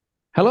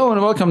Hello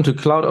and welcome to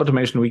Cloud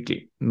Automation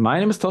Weekly. My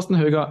name is Thorsten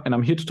Höger and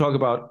I'm here to talk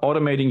about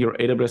automating your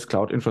AWS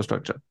cloud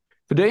infrastructure.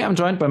 Today I'm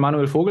joined by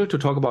Manuel Vogel to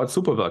talk about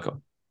superwerker.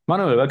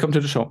 Manuel, welcome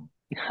to the show.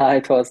 Hi,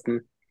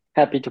 Thorsten.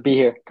 Happy to be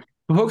here.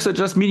 For folks that are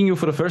just meeting you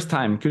for the first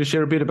time, could you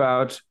share a bit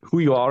about who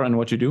you are and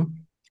what you do?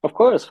 Of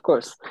course, of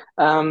course.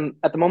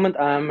 At the moment,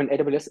 I'm an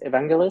AWS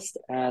evangelist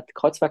at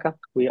Kreuzwerker.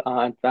 We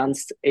are an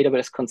advanced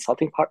AWS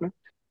consulting partner,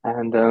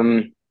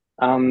 and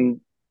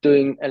I'm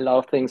doing a lot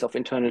of things of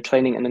internal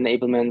training and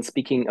enablement,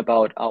 speaking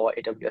about our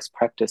AWS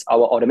practice,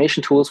 our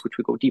automation tools, which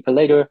we go deeper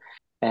later.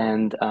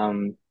 And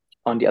on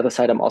the other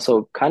side, I'm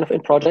also kind of in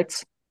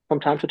projects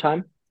from time to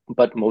time,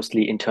 but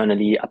mostly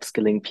internally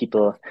upskilling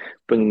people,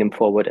 bringing them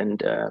forward,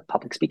 and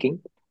public speaking.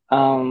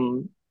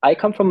 I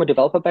come from a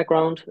developer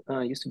background.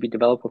 I used to be a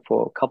developer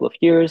for a couple of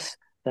years.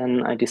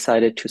 Then I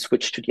decided to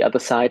switch to the other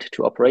side,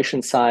 to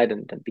operations side,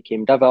 and then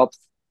became DevOps.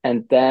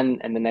 And then,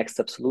 and the next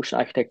step, solution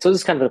architect. So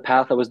this is kind of the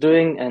path I was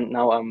doing, and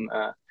now I'm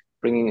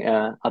bringing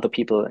other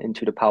people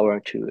into the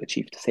power to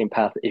achieve the same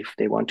path if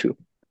they want to.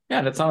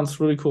 Yeah, that sounds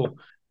really cool.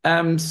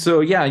 So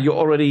you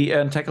already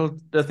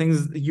tackled the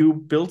things. You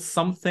built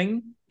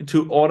something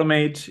to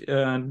automate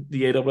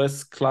the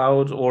AWS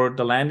cloud or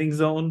the landing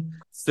zone.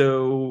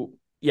 So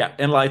yeah,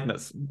 enlighten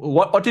us.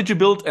 What did you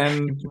build,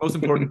 and most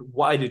important,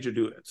 why did you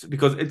do it?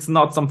 Because it's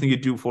not something you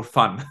do for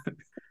fun.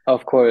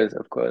 Of course,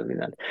 we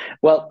not.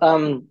 Well,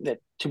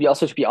 to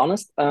be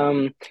honest,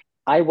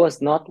 I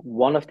was not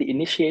one of the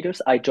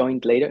initiators. I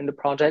joined later in the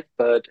project,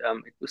 but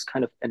it was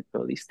kind of an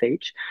early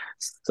stage.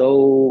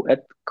 So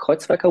at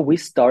Kreuzwerker, we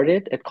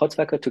started at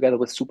Kreuzwerker together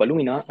with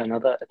Superlumina,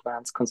 another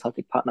advanced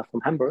consulting partner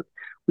from Hamburg.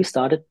 We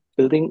started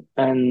building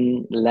a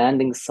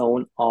landing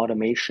zone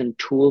automation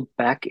tool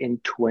back in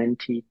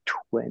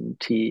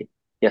 2020.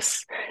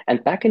 Yes,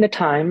 and back in the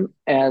time,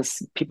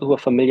 as people who are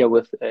familiar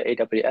with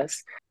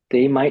AWS,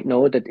 they might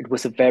know that it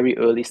was a very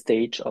early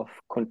stage of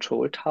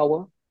Control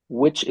Tower,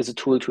 which is a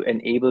tool to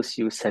enables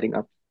you setting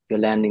up your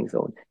landing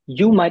zone.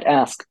 You might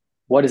ask,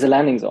 what is a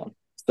landing zone?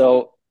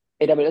 So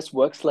AWS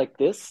works like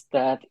this,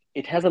 that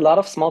it has a lot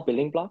of small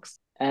building blocks,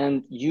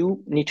 and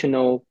you need to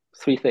know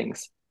three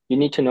things. You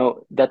need to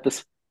know that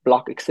this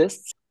block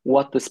exists,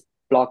 what this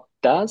block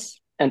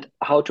does, and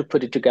how to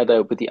put it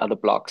together with the other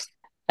blocks.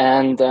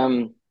 And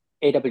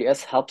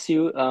AWS helps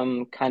you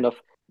kind of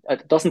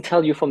it doesn't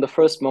tell you from the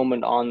first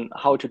moment on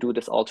how to do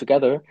this all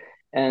together,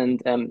 and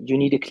you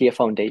need a clear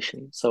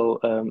foundation. So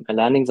a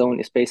landing zone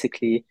is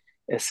basically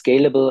a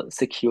scalable,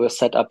 secure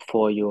setup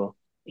for your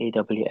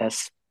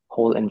AWS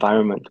whole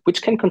environment,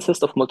 which can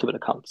consist of multiple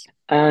accounts.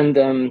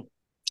 And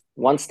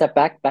one step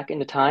back in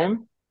the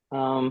time,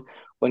 um,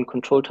 when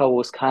Control Tower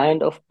was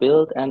kind of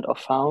built and or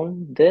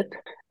founded,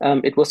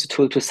 it was a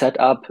tool to set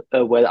up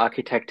a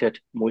well-architected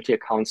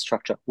multi-account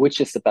structure,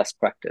 which is the best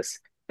practice.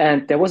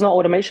 And there was no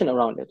automation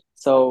around it.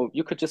 So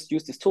you could just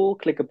use this tool,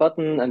 click a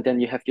button, and then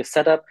you have your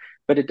setup,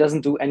 but it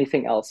doesn't do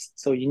anything else.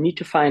 So you need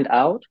to find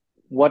out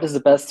what is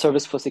the best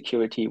service for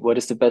security, what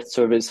is the best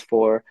service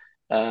for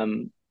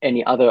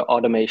any other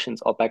automations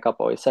or backup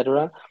or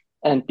etc.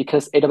 And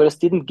because AWS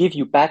didn't give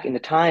you back in the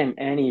time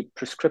any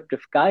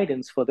prescriptive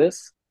guidance for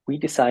this, we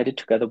decided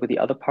together with the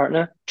other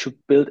partner to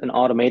build an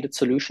automated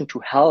solution to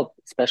help,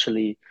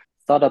 especially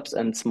startups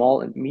and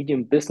small and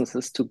medium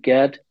businesses, to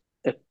get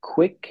a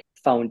quick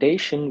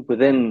foundation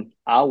within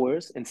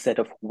hours instead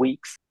of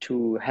weeks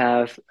to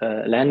have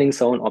a landing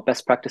zone or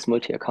best practice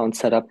multi-account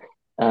setup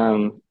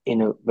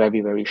in a very,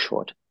 very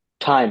short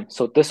time.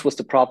 So this was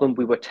the problem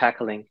we were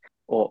tackling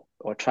or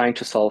trying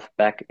to solve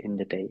back in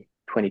the day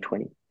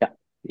 2020. Yeah,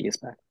 years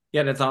back.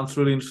 Yeah, that sounds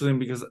really interesting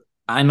because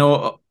I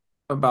know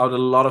about a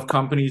lot of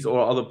companies or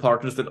other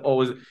partners that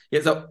always,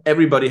 yeah, so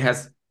everybody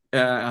has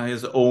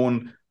his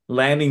own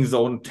landing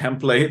zone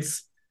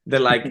templates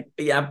that like,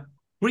 yeah,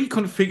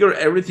 reconfigure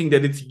everything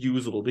that it's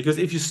usable. Because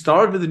if you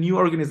start with a new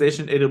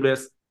organization,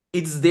 AWS,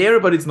 it's there,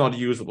 but it's not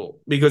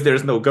usable because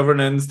there's no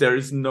governance, there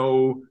is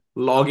no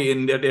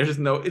login, there's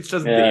no, it's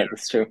just there. Yeah,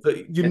 that's true. So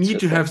you It's need to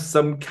just there. have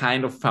some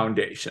kind of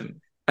foundation.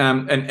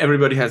 And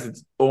everybody has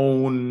its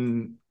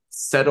own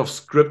set of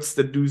scripts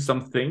that do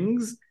some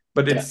things,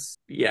 but Yeah. it's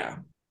yeah.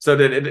 So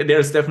that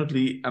there's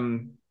definitely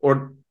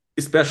or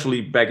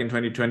especially back in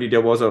 2020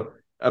 there was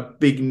a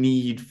big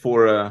need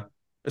for a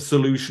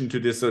solution to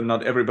this. So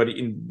not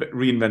everybody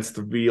reinvents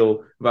the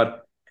wheel,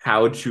 but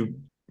how to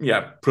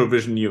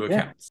provision new Yeah.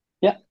 accounts.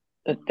 Yeah.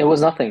 There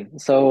was nothing.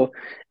 So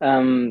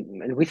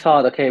and we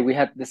thought, okay, we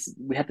had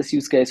this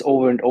use case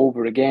over and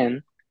over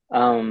again.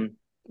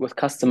 With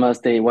customers,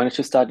 they wanted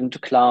to start into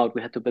cloud.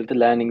 We had to build a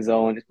landing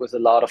zone. It was a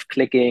lot of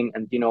clicking,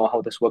 and you know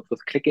how this worked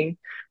with clicking.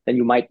 Then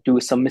you might do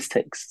some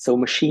mistakes. So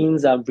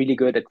machines are really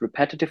good at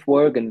repetitive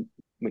work, and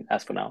I mean,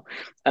 as for now,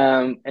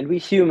 and we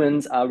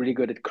humans are really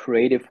good at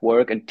creative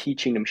work and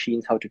teaching the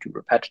machines how to do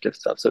repetitive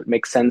stuff. So it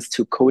makes sense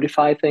to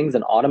codify things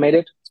and automate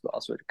it. So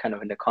also kind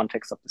of in the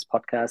context of this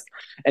podcast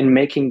and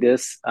making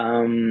this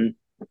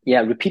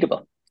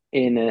repeatable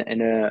in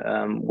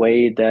a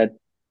way that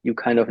you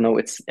kind of know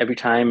it's every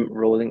time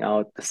rolling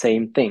out the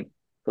same thing.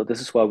 So this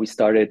is why we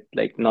started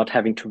like not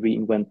having to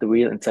reinvent the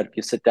wheel. Instead,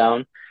 you sit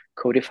down,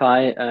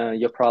 codify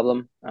your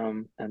problem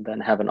and then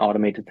have an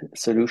automated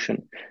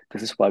solution.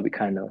 This is why we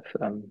kind of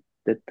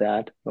did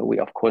that. But we,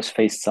 of course,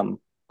 faced some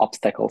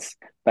obstacles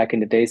back in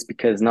the days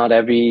because not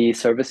every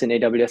service in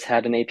AWS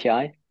had an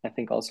API. I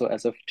think also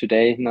as of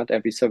today, not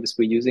every service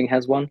we're using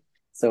has one.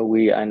 So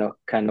I know,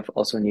 kind of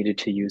also needed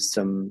to use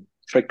some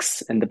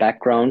tricks in the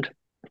background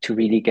to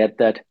really get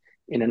that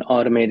in an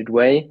automated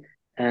way.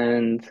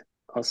 And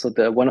also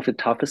the one of the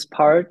toughest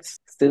parts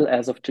still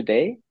as of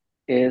today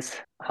is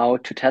how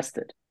to test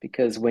it.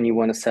 Because when you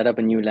want to set up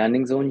a new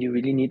landing zone, you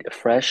really need a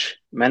fresh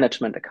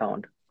management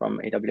account from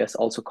AWS,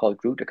 also called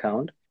root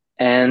account.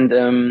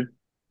 And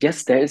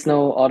yes, there is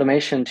no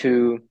automation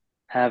to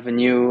have a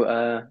new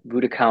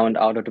root account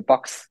out of the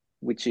box,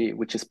 which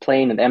is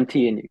plain and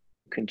empty, and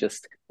can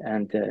just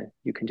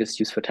you can just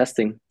use for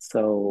testing.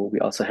 So we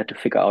also had to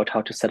figure out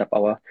how to set up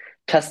our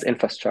test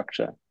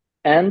infrastructure.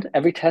 And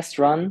every test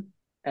run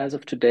as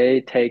of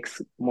today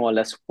takes more or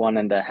less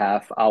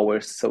 1.5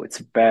 hours. So it's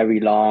a very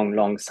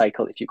long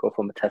cycle if you go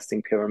from a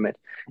testing pyramid.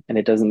 And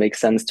it doesn't make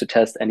sense to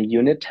test any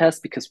unit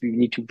test because we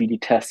need to really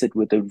test it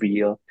with the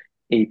real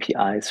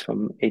APIs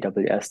from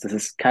AWS. This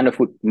is kind of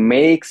what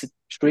makes it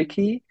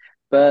tricky,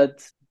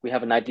 but we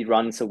have a nightly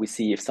run, so we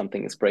see if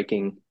something is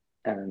breaking,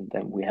 and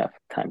then we have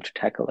time to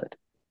tackle it.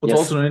 What's Yes.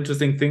 also an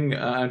interesting thing,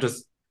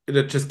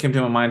 that just came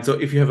to my mind. So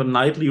if you have a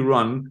nightly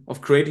run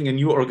of creating a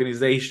new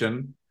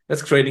organization,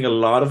 that's creating a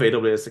lot of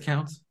AWS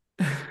accounts.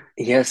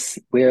 Yes,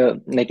 we're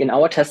like in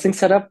our testing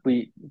setup,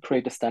 we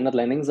create a standard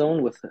landing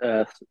zone with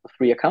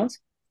 3 accounts.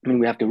 I mean,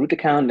 we have the root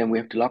account, then we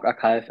have the log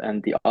archive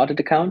and the audit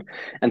account.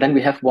 And then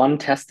we have one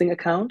testing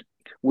account,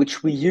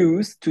 which we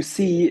use to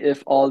see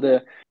if all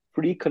the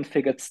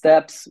pre-configured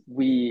steps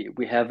we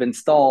have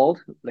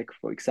installed, like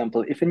for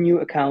example, if a new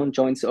account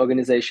joins the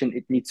organization,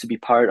 it needs to be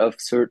part of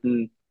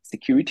certain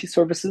security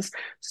services.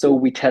 So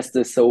we test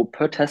this. So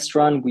per test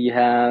run, we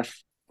have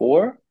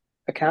 4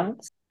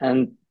 accounts.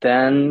 And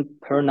then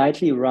per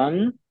nightly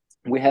run,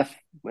 we have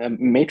a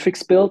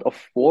matrix build of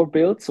 4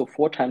 builds. So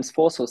 4 times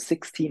 4, so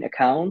 16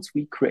 accounts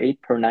we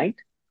create per night.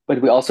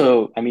 But we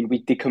also, I mean,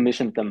 we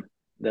decommissioned them.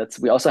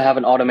 We also have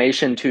an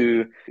automation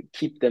to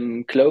keep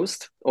them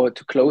closed or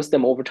to close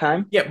them over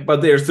time. Yeah,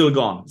 but they're still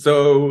gone.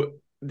 So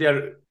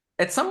they're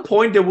at some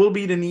point there will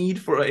be the need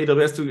for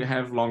AWS to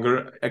have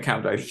longer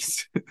account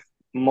IDs.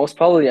 Most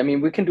probably, I mean,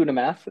 we can do the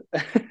math.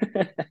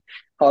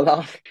 how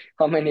long,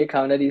 how many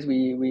account IDs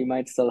we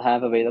might still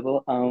have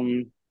available.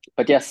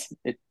 But yes,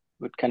 it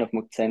would kind of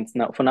make sense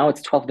now. For now,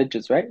 it's 12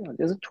 digits, right?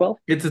 Is it 12?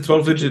 It's a 12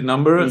 12 digit digits.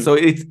 number, Mm. so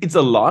it's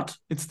a lot.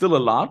 It's still a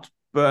lot,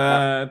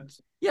 Yeah, but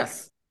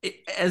yes,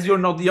 as you're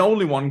not the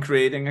only one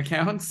creating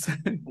accounts,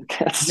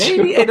 that's true.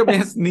 maybe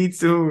AWS needs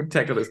to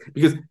tackle this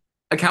because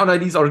account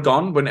IDs are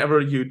gone whenever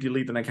you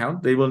delete an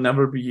account. They will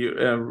never be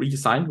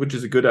reassigned, which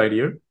is a good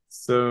idea.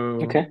 So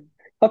Okay.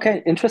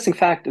 Okay. Interesting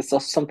fact. It's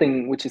also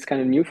something which is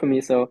kind of new for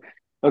me. So,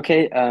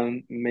 okay.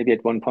 Maybe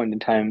at one point in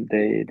time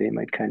they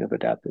might kind of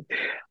adapt it.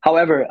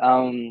 However,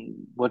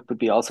 what would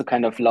be also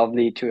kind of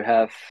lovely to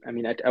have. I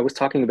mean, I was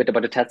talking a bit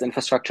about the test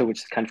infrastructure, which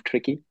is kind of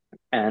tricky,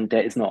 and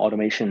there is no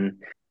automation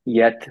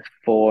yet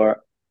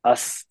for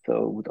us. So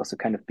it would also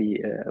kind of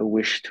be a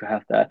wish to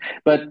have that.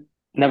 But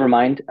never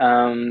mind.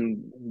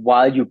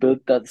 While you build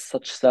that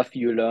such stuff,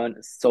 you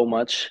learn so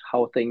much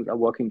how things are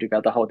working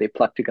together, how they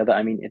plug together.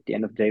 I mean, at the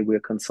end of the day, we're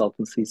a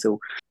consultancy, so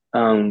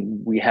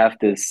we have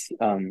this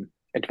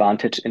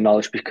advantage in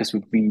knowledge because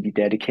we're really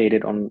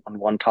dedicated on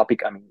one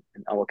topic. I mean,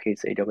 in our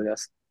case,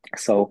 AWS.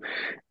 So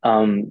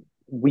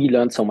we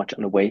learn so much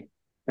on the way,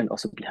 and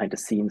also behind the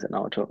scenes, and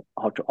how to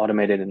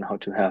automate it, and how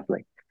to have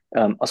like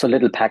also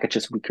little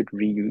packages we could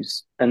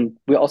reuse. And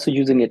we're also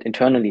using it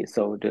internally.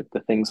 So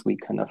the things we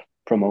kind of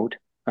promote,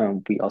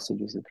 we also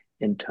use it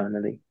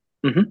internally.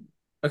 Mm-hmm.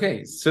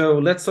 okay, so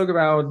let's talk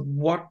about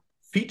what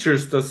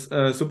features does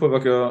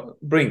Superworker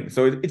bring.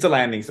 So it's a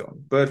landing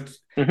zone, but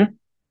Mm-hmm.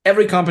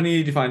 every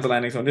company defines a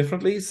landing zone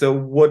differently. So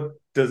what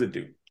does it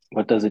do?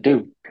 What does it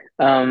do?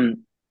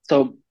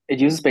 So it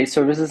uses base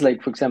services,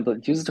 like for example,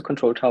 it uses the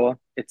control tower.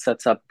 It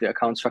sets up the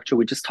account structure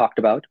we just talked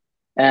about.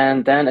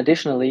 And then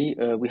additionally,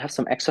 we have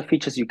some extra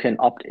features you can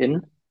opt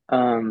in.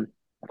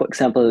 For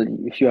example,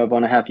 if you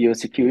want to have your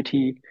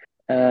security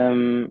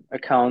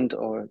account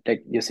or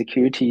like your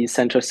security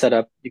center set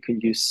up, you can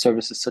use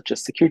services such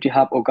as Security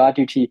Hub or Guard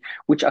Duty,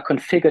 which are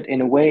configured in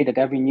a way that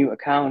every new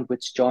account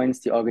which joins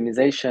the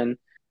organization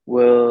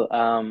will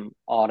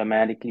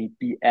automatically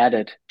be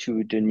added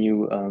to the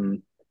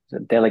new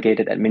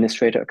delegated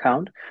administrator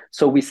account.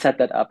 So we set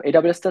that up.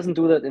 AWS doesn't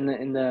do that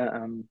in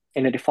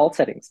the default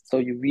settings. So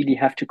you really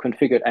have to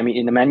configure it. I mean,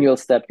 in the manual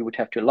step, you would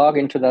have to log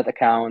into that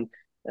account,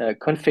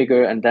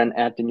 configure, and then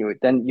add the new.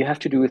 Then you have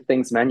to do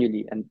things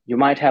manually, and you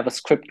might have a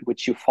script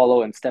which you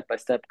follow and step by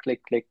step,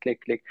 click, click,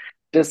 click, click.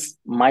 This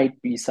might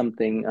be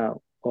something,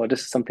 or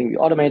this is something we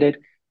automated.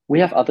 We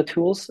have other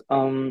tools.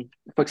 For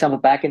example,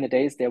 back in the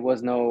days, there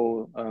was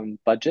no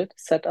budget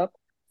set up.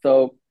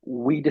 So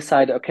we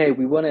decided, okay,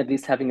 we want at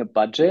least having a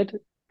budget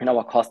in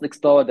our cost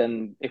explorer.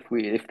 Then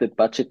if the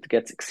budget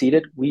gets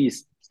exceeded, we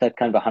set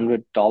kind of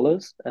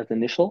 $100 as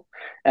initial,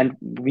 and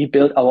we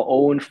built our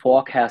own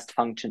forecast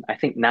function. I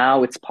think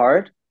now it's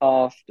part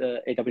of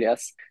the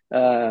AWS. I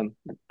don't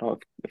know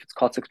if it's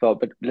cost explorer,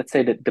 but let's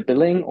say the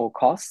billing or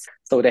costs.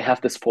 So they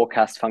have this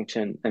forecast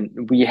function,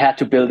 and we had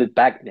to build it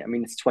back. I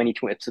mean, it's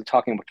 2020. It's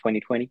talking about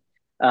 2020.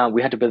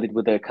 We had to build it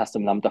with a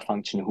custom Lambda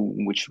function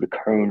which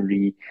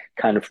recurrently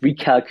kind of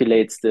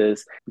recalculates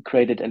this. We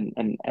created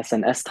an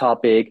SNS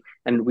topic,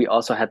 and we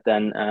also had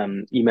then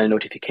email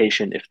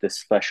notification if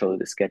this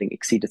threshold is getting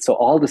exceeded. So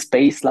all this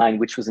baseline,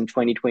 which was in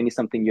 2020,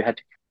 something you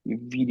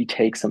really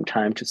take some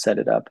time to set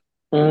it up.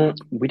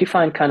 We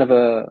defined kind of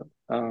a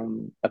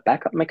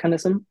backup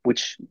mechanism,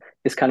 which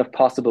is kind of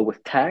possible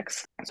with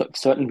tags. So if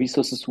certain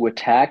resources were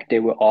tagged, they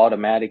were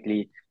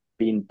automatically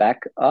being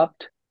backed.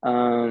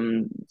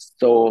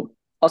 So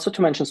also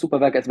to mention,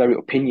 superwerker is very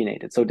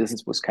opinionated. So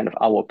was kind of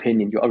our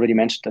opinion. You already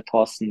mentioned that,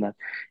 Thorsten, that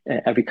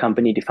every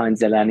company defines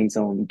their landing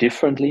zone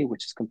differently,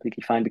 which is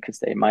completely fine because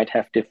they might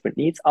have different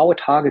needs. Our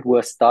target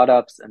were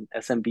startups and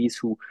SMBs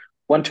who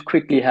want to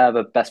quickly have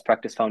a best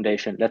practice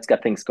foundation. Let's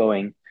get things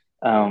going.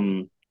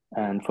 And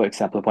for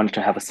example, wanted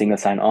to have a single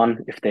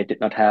sign-on. If they did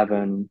not have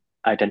an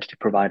identity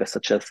provider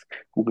such as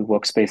Google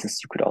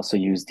Workspaces, you could also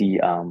use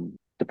the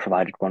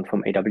provided one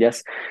from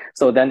AWS.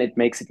 So then it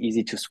makes it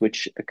easy to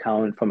switch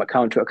from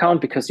account to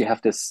account because you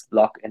have this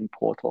login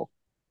portal.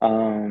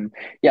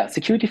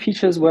 Security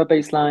features were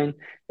baseline.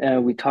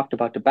 We talked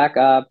about the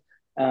backup.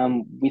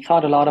 We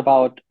thought a lot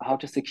about how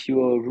to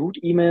secure root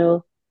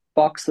email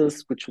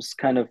boxes, which was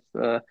kind of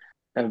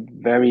a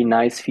very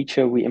nice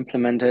feature we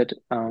implemented.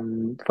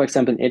 For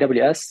example, in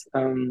AWS,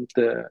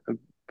 the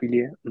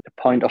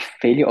point of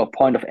failure or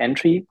point of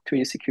entry to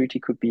your security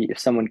could be if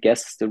someone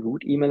guesses the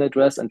root email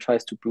address and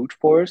tries to brute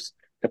force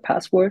the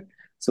password.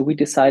 So we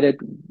decided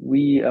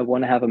we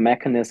want to have a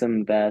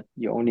mechanism that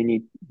you only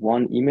need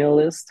one email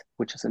list,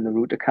 which is in the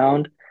root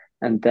account.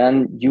 And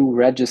then you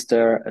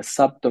register a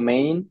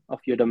subdomain of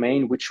your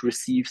domain, which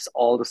receives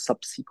all the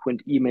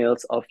subsequent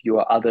emails of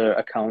your other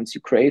accounts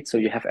you create. So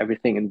you have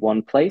everything in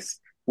one place,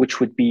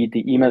 which would be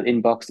the email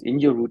inbox in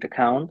your root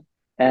account.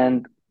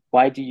 And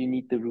why do you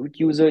need the root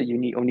user?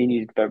 You only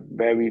need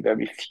very,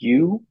 very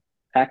few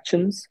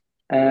actions.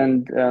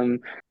 And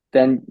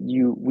then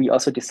we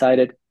also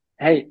decided,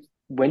 hey,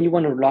 when you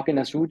want to log in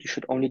as root, you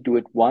should only do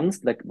it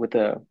once, like with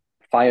a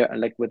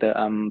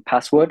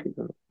password,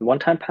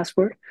 one-time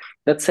password.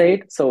 Let's say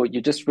it. So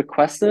you just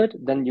request it,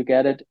 then you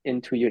get it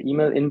into your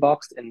email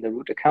inbox in the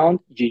root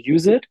account. You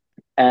use it,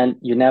 and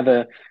you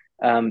never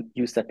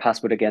use that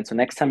password again. So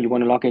next time you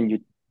want to log in, you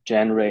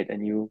generate a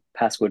new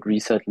password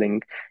reset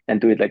link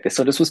and do it like this.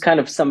 So this was kind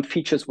of some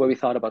features where we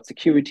thought about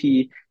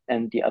security,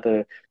 and the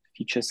other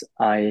features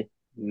I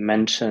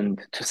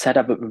mentioned to set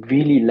up a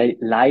really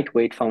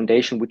lightweight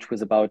foundation, which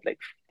was about like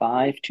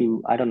 5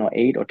 to, I don't know,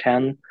 8 or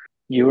 10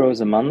 euros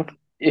a month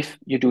if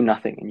you do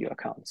nothing in your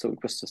account. So it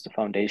was just a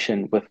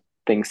foundation with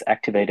things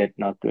activated,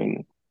 not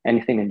doing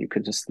anything, and you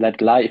could just let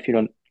it lie. If you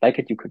don't like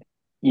it, you could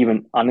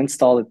even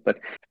uninstall it, but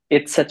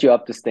it set you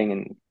up this thing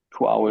in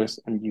 2 hours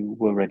and you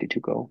were ready to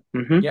go.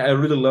 Yeah, I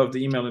really love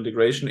the email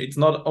integration. It's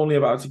not only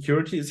about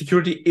security.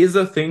 Security is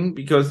a thing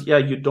because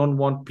you don't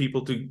want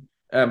people to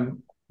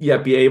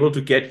be able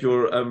to get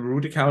your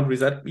root account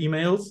reset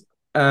emails.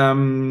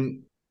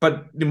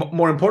 But the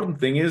more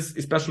important thing is,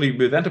 especially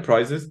with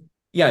enterprises,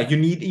 you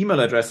need email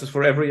addresses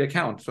for every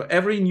account. So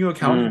every new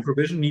account you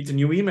provision needs a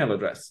new email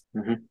address,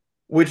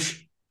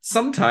 which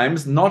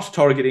sometimes not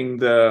targeting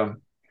the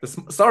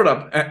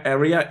startup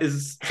area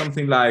is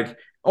something like,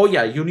 oh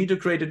yeah, you need to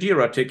create a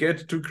Jira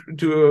ticket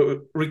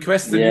to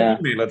request a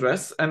new email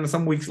address, and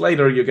some weeks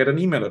later you get an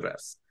email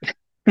address.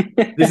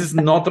 This is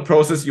not the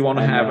process you want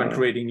to have when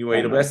creating new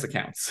AWS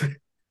accounts.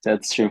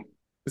 That's true.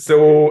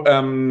 So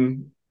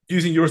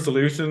using your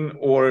solution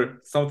or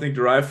something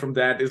derived from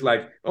that is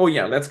like, oh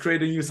yeah, let's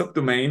create a new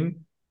subdomain,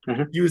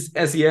 use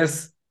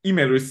SES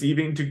email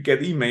receiving to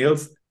get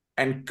emails,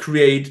 and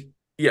create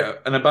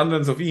an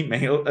abundance of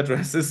email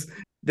addresses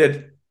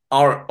that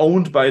are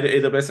owned by the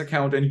AWS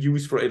account and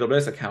used for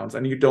AWS accounts.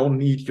 And you don't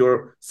need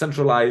your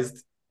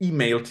centralized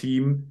email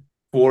team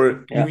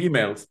for new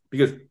emails.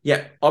 Because,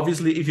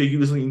 obviously, if you're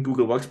using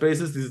Google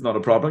Workspaces, this is not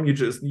a problem. You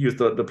just use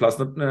the plus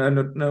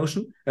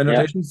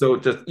notation. So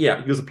just,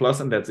 use a plus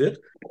and that's it.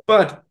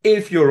 But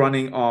if you're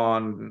running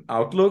on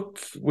Outlook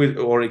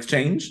or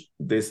Exchange,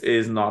 this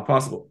is not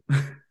possible.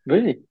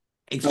 Really?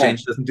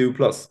 Exchange doesn't do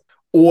plus.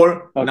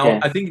 Or now,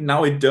 I think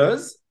now it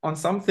does on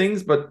some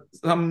things, but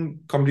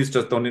some companies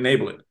just don't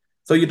enable it.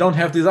 So you don't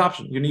have this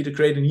option. You need to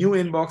create a new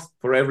inbox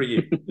for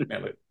every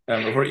email,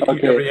 for every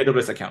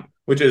AWS account,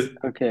 which is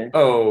I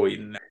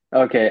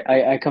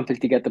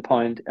completely get the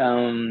point.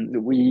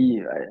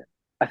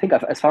 I think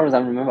as far as I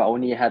remember, I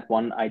only had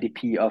one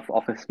IDP of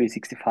Office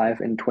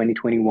 365 in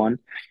 2021. It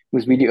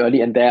was really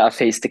early, and there I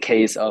faced the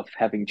case of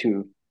having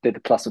the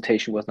plus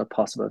notation was not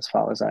possible as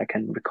far as I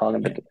can recall,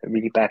 but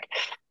really back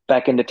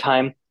in the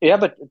time.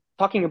 But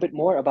talking a bit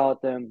more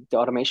about the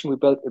automation we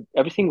built,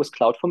 everything was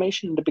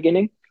CloudFormation in the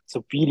beginning.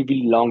 So really,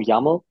 really long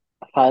YAML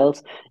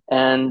files.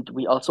 And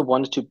we also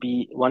wanted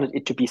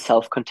it to be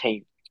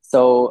self-contained.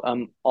 So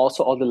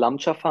also all the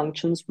Lambda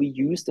functions we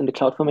used in the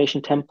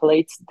CloudFormation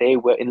templates, they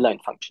were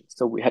inline functions.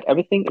 So we had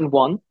everything in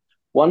one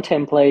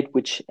template,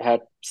 which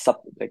had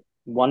like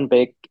one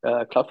big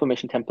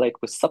CloudFormation template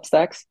with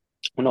substacks,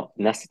 no,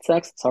 nested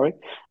stacks, sorry.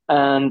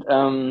 And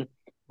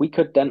we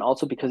could then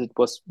also, because it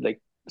was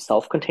like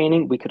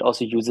self-containing, we could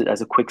also use it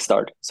as a quick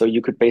start. So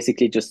you could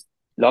basically just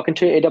log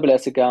into your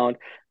AWS account,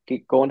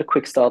 go on the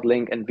quick start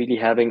link, and really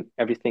having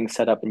everything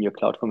set up in your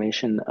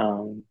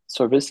CloudFormation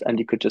service, and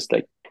you could just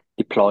like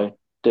deploy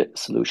the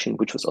solution,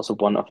 which was also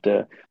one of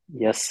the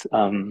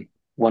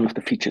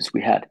features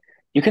we had.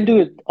 You can do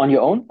it on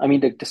your own. I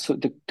mean,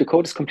 the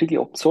code is completely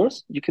open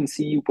source. You can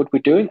see what we're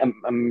doing.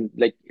 I'm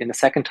like in a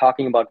second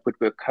talking about what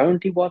we're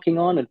currently working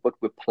on and what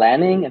we're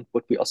planning and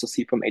what we also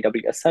see from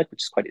AWS side,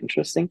 which is quite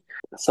interesting.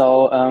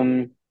 So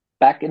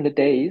back in the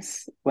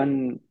days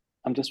when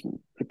I'm just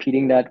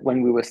repeating that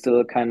when we were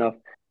still kind of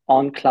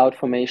on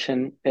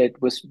CloudFormation,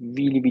 it was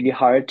really, really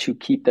hard to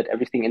keep that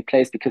everything in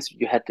place because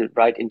you had the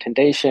right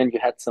indentation, you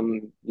had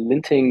some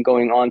linting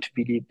going on to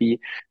really be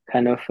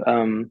kind of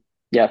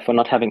for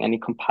not having any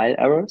compile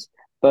errors.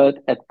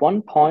 But at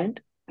one point,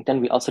 then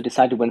we also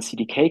decided when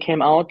CDK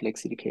came out, like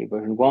CDK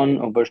version 1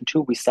 or version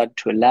 2, we started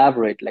to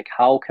elaborate like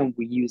how can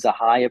we use a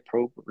higher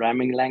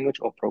programming language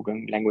or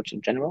programming language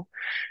in general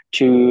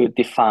to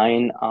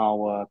define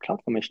our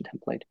CloudFormation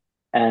template.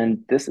 And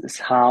this is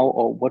how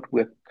or what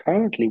we're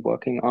currently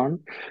working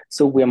on.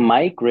 So we're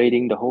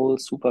migrating the whole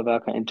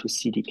superwerker into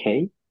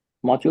CDK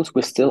modules.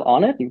 We're still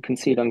on it. You can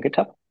see it on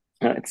GitHub.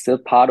 It's still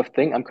part of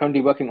thing. I'm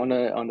currently working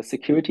on the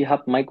security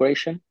hub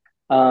migration,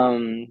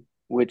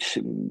 which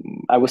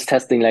I was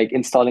testing, like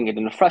installing it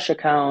in a fresh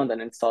account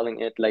and installing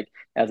it like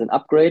as an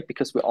upgrade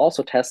because we're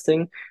also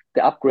testing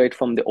the upgrade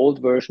from the old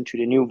version to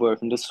the new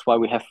version. This is why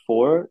we have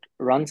 4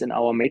 runs in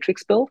our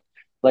matrix build,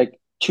 like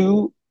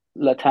 2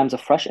 times a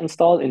fresh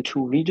install in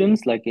 2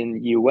 regions, like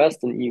in EU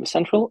West and EU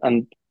Central,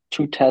 and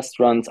 2 test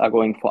runs are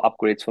going for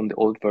upgrades from the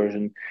old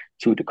version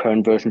to the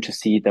current version to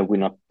see that we're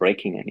not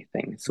breaking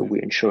anything. So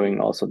we're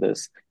ensuring also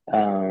this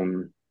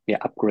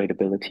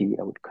upgradability,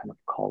 I would kind of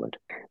call it.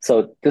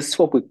 So this is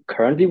what we're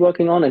currently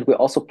working on, and we're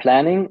also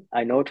planning.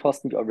 I know,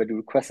 Torsten, you already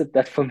requested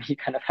that for me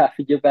kind of half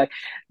a year back.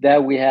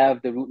 There we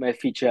have the root mail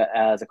feature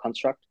as a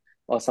construct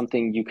or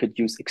something you could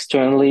use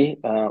externally.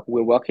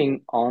 We're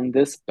working on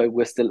this, but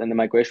we're still in the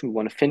migration. We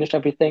want to finish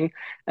everything,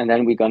 and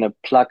then we're going to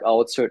plug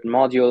out certain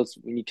modules.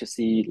 We need to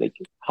see like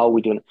how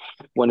we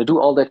want to do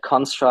all that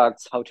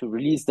constructs, how to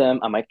release them.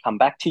 I might come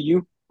back to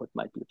you. What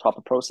might be the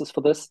proper process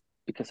for this,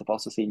 because I've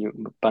also seen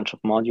a bunch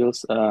of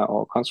modules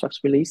or constructs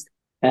released.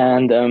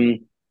 And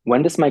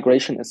when this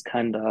migration is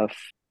kind of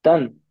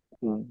done,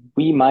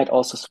 we might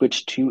also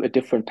switch to a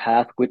different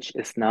path, which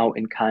is now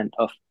in kind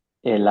of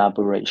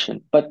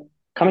elaboration. But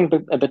coming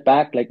a bit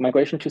back, like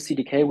migration to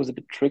CDK was a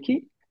bit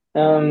tricky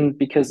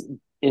because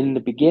in the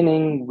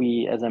beginning,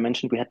 as I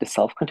mentioned, we had the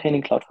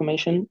self-containing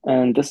CloudFormation,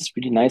 and this is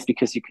really nice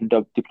because you can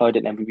deploy it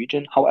in every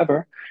region.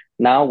 However,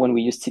 now when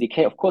we use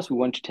CDK, of course, we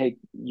want to take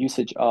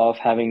usage of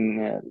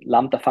having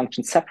Lambda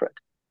functions separate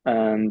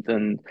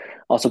and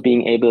also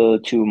being able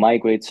to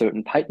migrate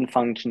certain Python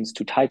functions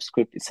to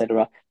TypeScript,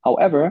 etc.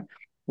 However,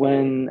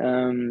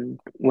 when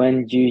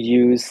you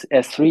use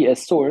S3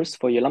 as source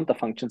for your Lambda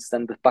functions,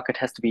 then the bucket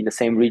has to be in the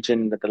same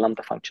region that the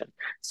Lambda function.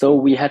 So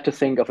we had to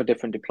think of a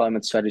different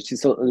deployment strategy.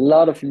 So a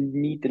lot of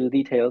neat little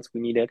details we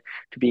needed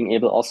to being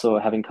able also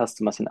having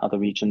customers in other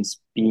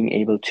regions being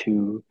able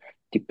to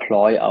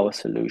deploy our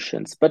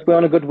solutions. But we're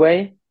on a good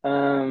way.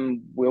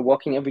 We're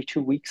working every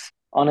 2 weeks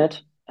on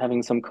it,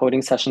 having some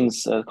coding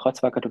sessions,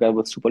 Kreuzwerker together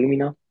with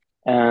Superlumina.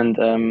 And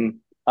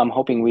I'm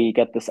hoping we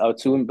get this out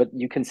soon, but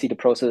you can see the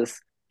process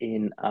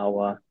in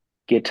our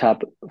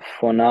GitHub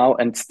for now.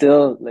 And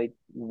still, like,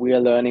 we're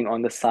learning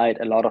on the side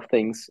a lot of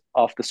things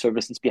of the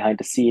services behind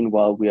the scene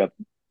while we are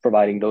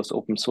providing those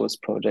open source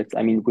projects.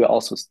 I mean, we're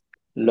also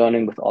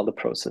learning with all the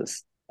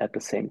process at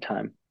the same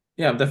time.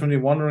 Yeah, I'm definitely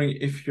wondering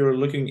if you're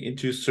looking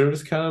into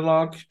service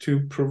catalog to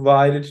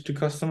provide it to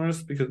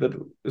customers, because that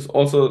is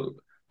also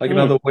like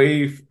another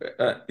way,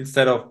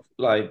 instead of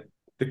like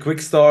the quick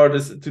start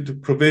is to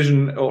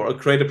provision or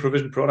create a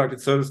provision product in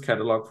service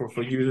catalog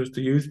for users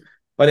to use.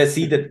 But I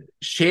see that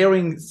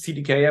sharing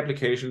CDK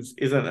applications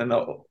isn't an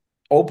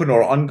open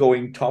or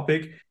ongoing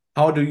topic.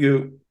 How do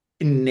you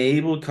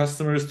enable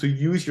customers to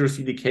use your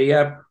CDK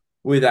app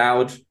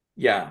without,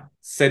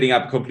 setting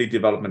up a complete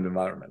development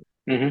environment?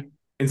 Mm-hmm.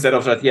 Instead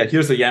of that,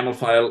 here's a YAML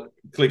file,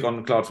 click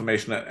on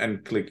CloudFormation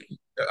and click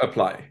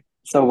apply.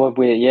 So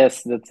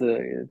yes,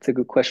 it's a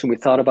good question. We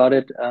thought about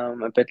it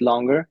a bit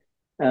longer.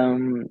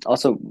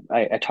 Also,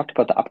 I talked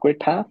about the upgrade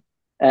path,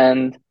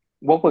 and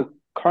what we're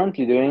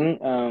currently doing,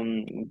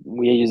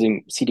 we are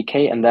using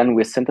CDK and then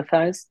we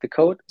synthesize the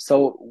code.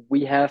 So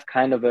we have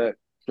kind of a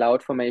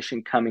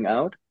CloudFormation coming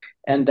out,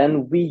 and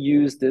then we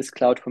use this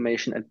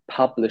CloudFormation and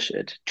publish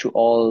it to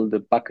all the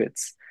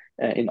buckets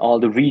in all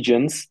the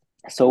regions.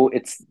 So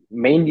it's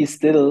mainly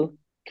still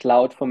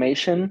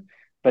CloudFormation,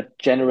 but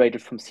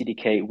generated from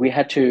CDK. We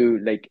had to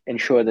like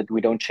ensure that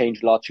we don't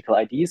change logical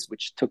IDs,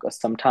 which took us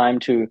some time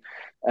to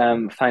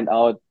find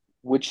out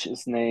which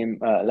is name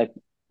like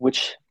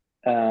which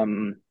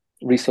um,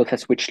 resource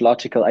has which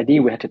logical ID.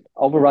 We had to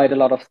override a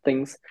lot of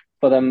things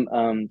for them.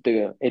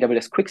 The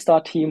AWS Quick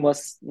Start team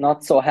was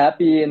not so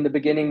happy in the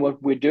beginning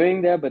what we're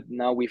doing there, but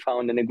now we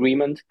found an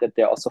agreement that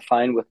they're also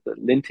fine with the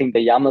linting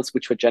the YAMLs,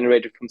 which were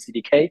generated from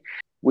CDK,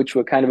 which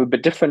were kind of a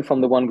bit different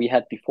from the one we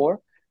had before.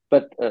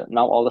 But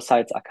now all the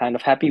sites are kind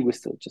of happy. We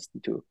still just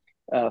need to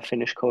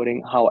finish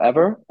coding.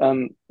 However,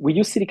 we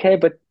use CDK,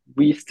 but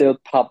we still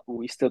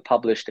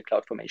publish the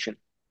CloudFormation,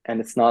 and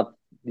it's not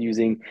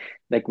using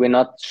like we're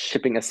not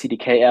shipping a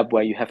CDK app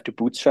where you have to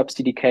bootstrap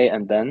CDK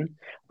and then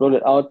roll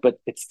it out, but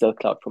it's still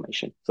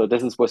CloudFormation. So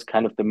was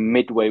kind of the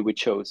midway we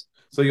chose.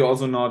 So you're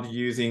also not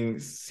using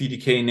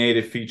CDK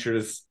native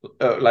features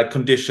like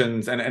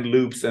conditions and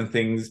loops and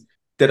things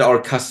that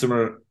are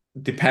customer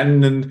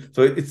dependent.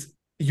 So it's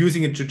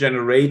using it to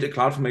generate a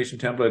CloudFormation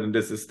template, and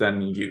this is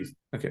then used.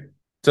 Okay.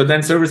 So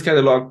then service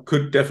catalog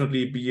could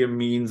definitely be a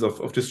means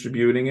of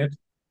distributing it,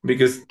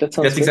 because That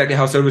sounds that's good. exactly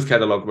how service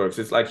catalog works.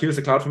 It's like, here's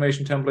a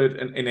CloudFormation template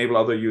and enable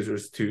other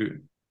users to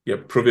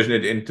provision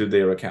it into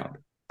their account.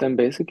 Then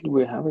basically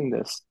we're having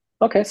this.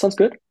 Okay, sounds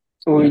good.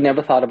 We Yeah.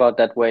 never thought about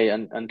that way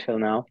until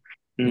now.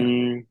 Yeah.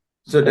 Mm,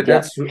 So but yeah,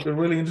 that's a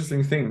really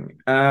interesting thing.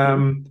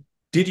 mm.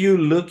 Did you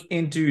look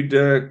into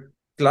the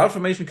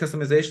CloudFormation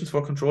customizations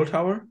for Control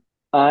Tower?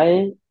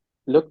 I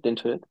looked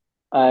into it.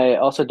 I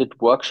also did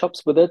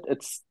workshops with it.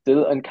 It's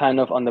still in kind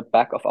of on the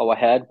back of our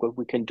head what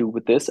we can do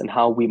with this and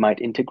how we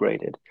might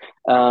integrate it.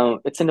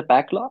 It's in the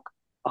backlog.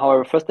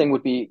 However, first thing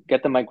would be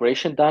get the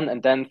migration done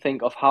and then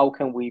think of how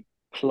can we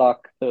plug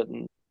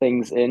certain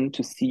things in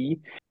to see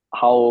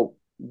how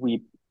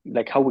we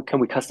can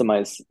we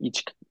customize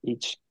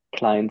each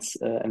client's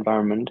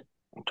environment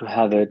to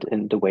have it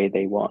in the way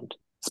they want.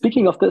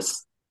 Speaking of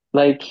this,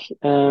 like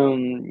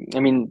I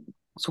mean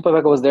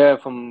Superwerker was there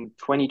from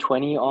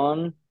 2020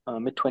 on,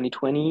 mid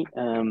 2020.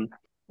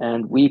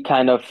 And we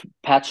kind of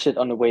patched it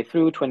on the way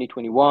through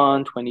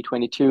 2021,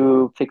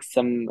 2022, fixed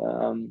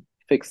some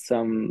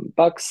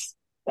bugs,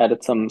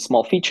 added some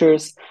small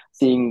features,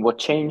 seeing what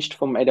changed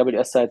from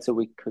AWS side so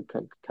we could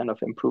kind of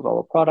improve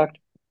our product.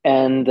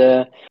 And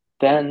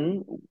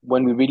then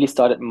when we really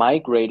started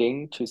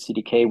migrating to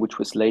CDK, which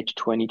was late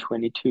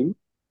 2022,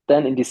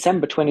 then in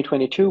December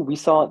 2022, we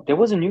saw there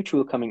was a new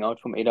tool coming out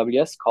from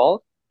AWS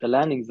called the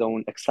Landing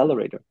Zone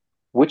Accelerator,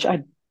 which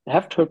I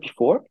have heard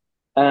before.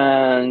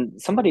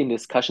 And somebody in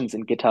discussions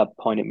in GitHub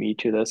pointed me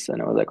to this,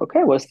 and I was like,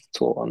 okay, what's the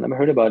tool? I've never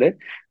heard about it.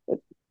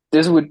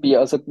 This would be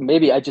also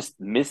maybe I just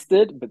missed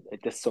it, but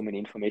there's so many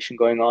information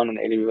going on in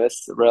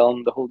AWS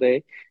realm the whole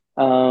day.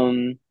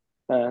 Um,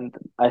 and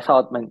I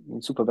thought my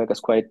Superbag is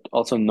quite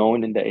also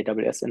known in the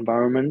AWS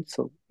environment,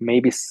 so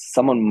maybe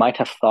someone might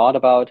have thought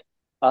about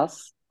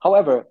us.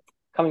 However,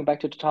 coming back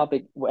to the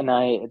topic, when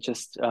I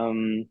just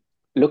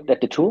looked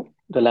at the tool,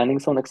 the Landing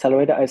Zone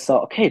Accelerator, I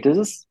saw, okay, this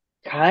is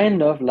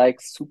kind of like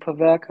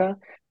Superwerker,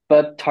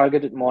 but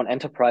targeted more on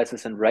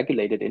enterprises and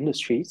regulated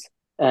industries.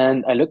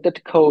 And I looked at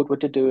the code,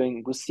 what they're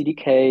doing with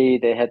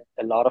CDK. They had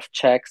a lot of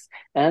checks,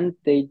 and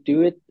they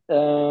do it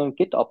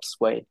GitOps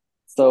way.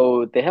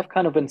 So they have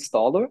kind of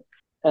installer,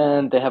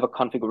 and they have a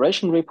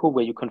configuration repo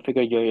where you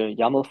configure your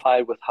YAML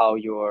file with how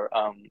your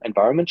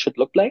environment should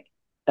look like.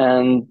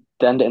 And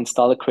then the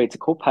installer creates a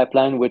code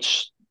pipeline,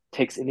 which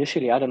takes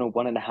initially, I don't know,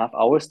 1.5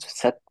 hours to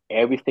set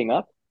everything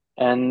up.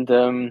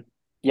 And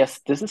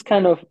yes, this is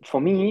kind of, for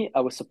me,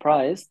 I was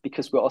surprised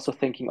because we're also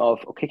thinking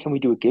of, okay, can we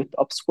do a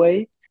GitOps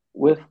way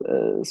with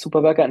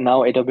Superwerker? And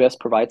now AWS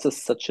provides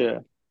us such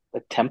a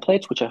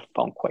template, which I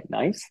found quite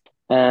nice.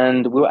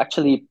 And we were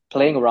actually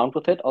playing around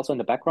with it also in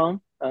the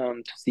background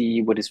to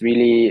see what is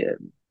really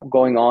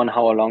going on,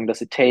 how long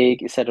does it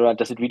take, etc.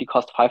 Does it really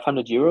cost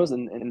 500 euros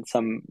in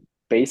some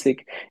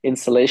basic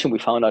installation? We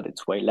found out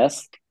it's way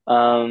less.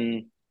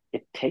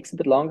 It takes a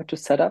bit longer to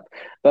set up,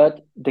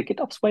 but the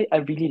GitOps way, I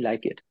really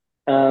like it.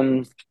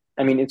 Um,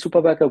 I mean, in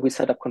Superwerker, we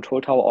set up Control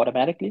Tower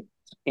automatically.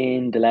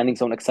 In the Landing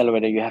Zone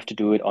Accelerator, you have to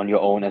do it on your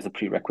own as a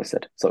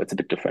prerequisite. So it's a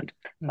bit different.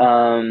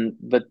 Mm.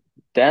 But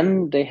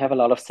then they have a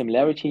lot of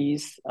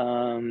similarities.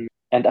 And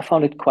I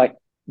found it quite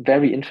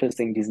very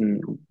interesting,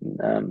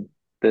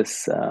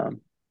 this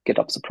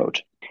GitOps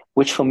approach,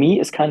 which for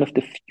me is kind of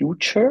the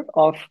future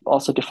of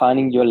also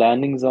defining your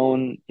landing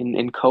zone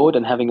in code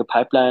and having a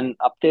pipeline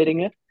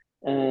updating it.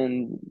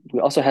 And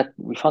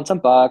we found some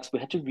bugs. We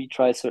had to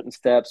retry certain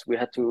steps. We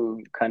had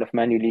to kind of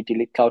manually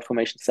delete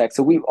CloudFormation stacks.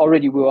 So we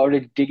were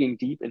already digging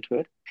deep into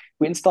it.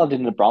 We installed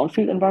it in a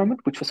brownfield environment,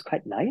 which was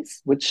quite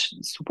nice, which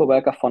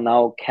Superwerker for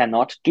now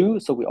cannot do.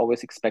 So we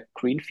always expect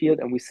greenfield,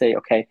 and we say,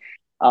 okay,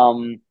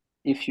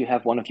 if you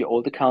have one of your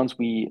old accounts,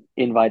 we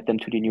invite them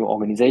to the new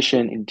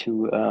organization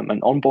into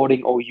an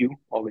onboarding OU,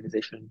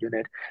 organization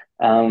unit.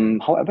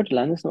 However, the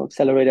Landing Zone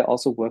Accelerator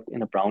also worked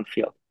in a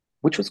brownfield,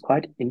 which was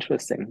quite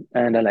interesting,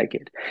 and I like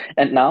it.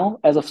 And now,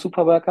 as of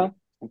Superworker,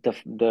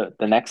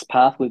 the next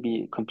path will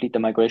be complete the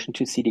migration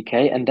to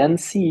CDK, and then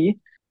see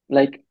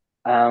like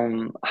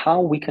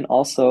how we can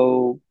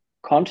also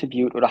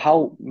contribute, or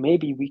how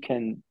maybe we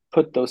can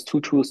put those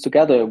two tools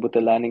together with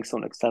the landing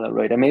zone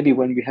accelerator. Maybe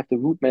when we have the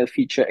root mail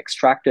feature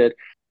extracted,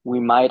 we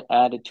might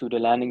add it to the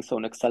landing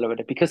zone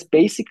accelerator, because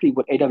basically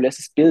what AWS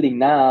is building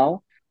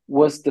now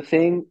was the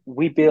thing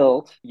we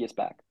built years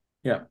back.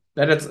 Yeah,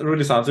 that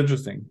really sounds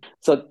interesting.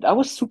 So I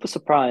was super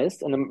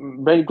surprised, and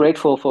I'm very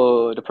grateful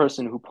for the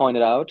person who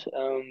pointed out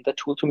that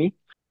tool to me.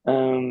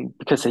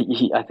 Because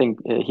I think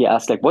he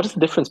asked like, "What is the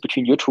difference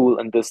between your tool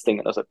and this thing?"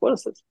 And I was like, "What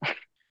is this?"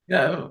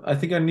 Yeah, I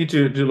think I need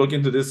to look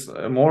into this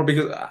more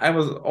because I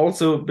was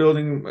also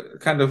building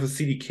kind of a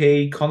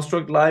CDK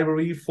construct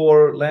library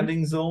for Mhm.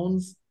 landing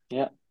zones.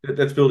 Yeah,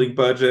 That's building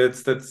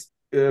budgets, that's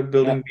yeah,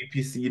 building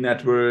VPC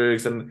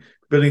networks and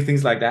building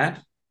things like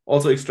that.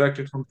 Also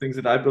extracted from things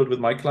that I build with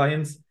my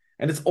clients.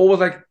 And it's always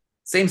like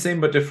same,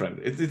 but different.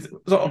 It's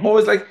so hmm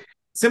always like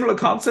similar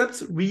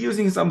concepts,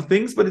 reusing some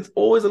things, but it's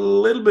always a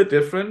little bit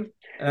different.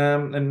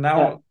 And yeah.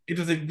 now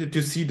interesting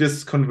to see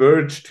this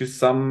converge to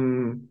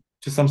some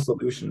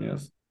solution,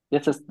 yes.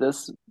 This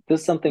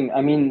is something.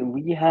 I mean,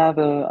 we have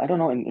I don't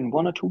know, in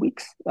 1 or 2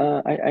 weeks.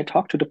 I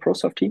talked to the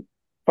ProSoft team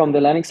from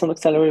the Landing Zone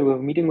Accelerator. We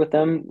were meeting with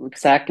them,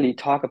 exactly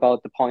talk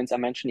about the points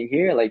I'm mentioning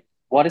here. Like,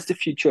 what is the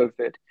future of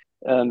it?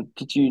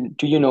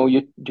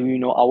 Do you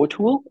know our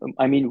tool?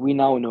 I mean, we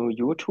now know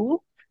your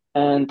tool,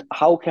 and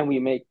how can we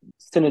make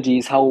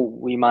synergies? How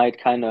we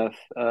might kind of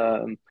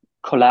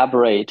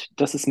collaborate?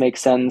 Does this make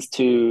sense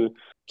to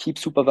keep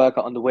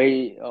superwerker on the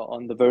way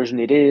on the version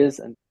it is,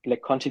 and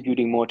like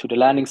contributing more to the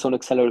landing zone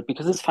accelerator,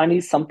 because it's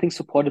finally something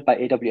supported by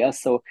AWS.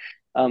 So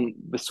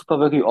with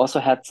superwerker you also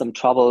had some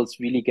troubles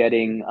really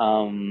getting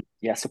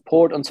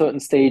support on certain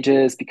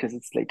stages, because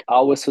it's like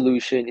our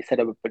solution,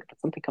 etc. But if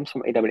something comes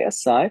from AWS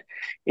side,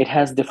 it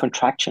has different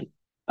traction.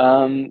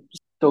 um,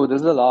 so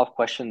there's a lot of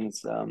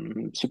questions,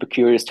 super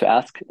curious to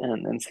ask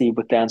and see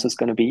what the answer is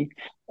going to be.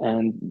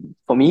 And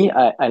for me,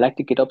 I like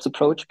the GitOps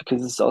approach,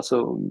 because it's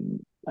also,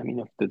 I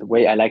mean, the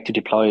way I like to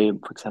deploy,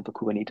 for example,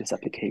 Kubernetes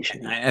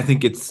applications. I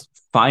think it's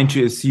fine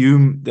to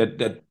assume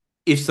that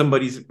if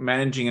somebody's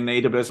managing an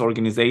AWS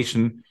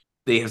organization,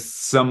 they have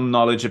some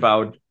knowledge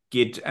about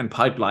Git and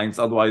pipelines,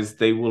 otherwise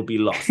they will be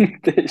lost.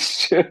 They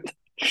should.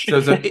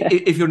 So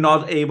if you're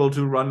not able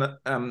to run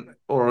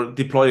or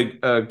deploy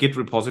a Git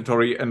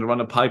repository and run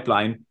a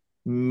pipeline,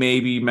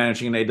 maybe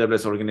managing an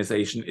AWS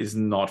organization is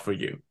not for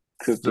you.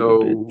 Could be a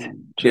bit So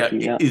there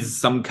tricky, yeah. is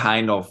some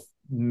kind of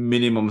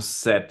minimum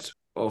set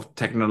of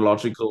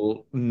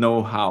technological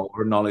know-how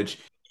or knowledge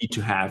you need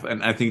to have,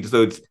 and I think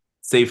so. It's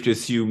safe to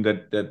assume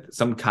that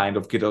some kind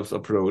of GitOps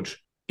approach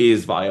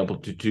is viable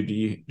to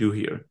do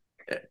here.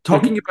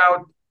 Talking Mhm. about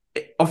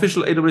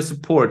official AWS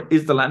support,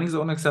 is the Landing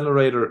Zone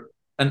Accelerator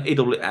an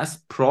AWS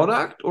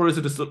product, or is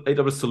it a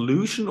AWS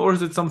solution, or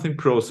is it something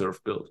ProServe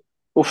built?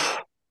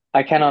 Oof,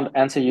 I cannot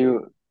answer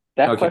you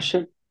that Okay,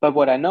 question, but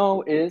what I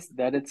know is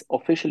that it's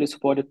officially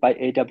supported by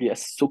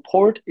AWS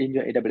support in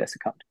your AWS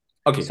account.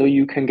 okay, So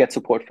you can get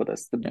support for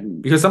this. yeah.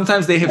 Because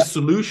sometimes they have Yeah.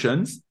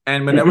 solutions,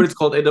 and whenever Mhm. it's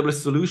called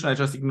AWS solution, I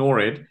just ignore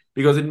it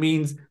because it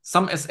means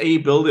some SA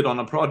build it on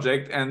a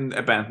project and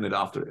abandon it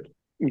after it.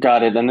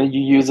 Got it. And then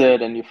you use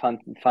it and you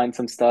find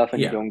some stuff and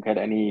you Yeah, don't get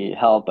any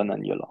help, and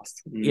then you're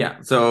lost. yeah.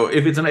 So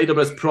if it's an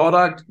AWS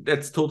product,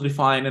 that's totally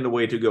fine and the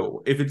way to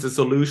go. If it's a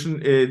solution,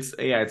 it's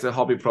a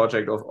hobby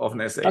project of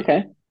an SA.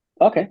 Okay.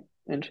 Okay.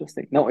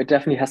 Interesting. No, it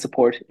definitely has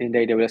support in the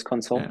AWS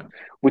console, Yeah.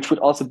 which would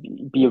also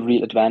be a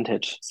real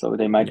advantage. So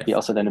they might be Yes.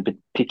 also then a bit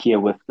pickier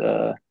with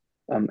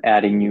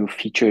adding new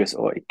features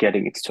or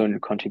getting external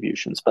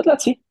contributions. But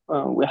let's see.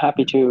 We're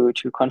happy to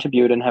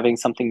contribute and having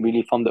something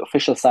really from the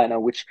official side now,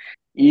 which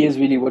is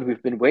really what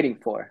we've been waiting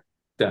for.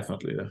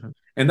 Definitely.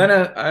 And then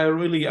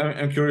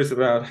I'm curious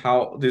about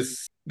how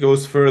this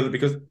goes further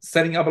because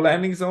setting up a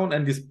landing zone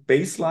and this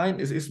baseline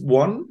is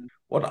one.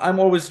 What I'm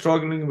always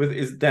struggling with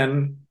is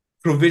then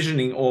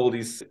provisioning all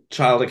these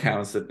child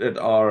accounts that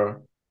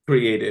are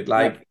created. Yeah.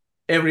 Like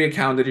every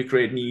account that you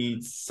create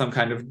needs some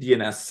kind of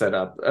DNS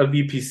setup, a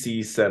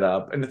VPC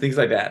setup, and things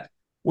like that.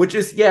 Which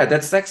is, yeah,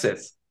 that's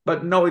sexist.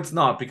 But no, it's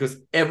not because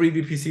every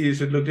VPC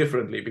should look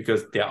differently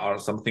because there are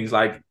some things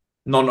like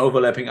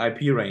non-overlapping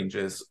IP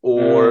ranges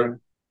or Uh,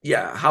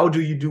 yeah, how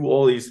do you do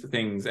all these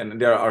things? And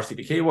there are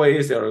CDK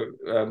ways, there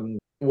are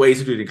ways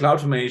to do it in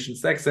CloudFormation,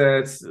 stack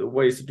sets,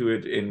 ways to do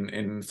it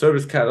in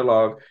service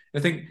catalog. I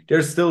think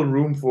there's still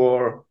room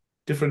for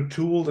different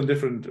tools and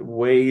different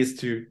ways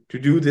to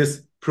do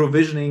this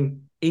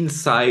provisioning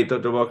inside the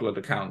workload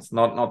accounts,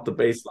 not the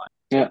baseline.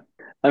 Yeah.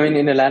 I mean,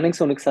 in the landing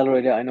zone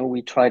accelerator, I know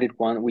we tried it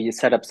one. We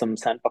set up some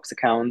sandbox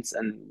accounts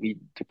and we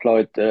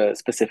deployed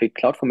specific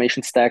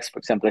CloudFormation stacks. For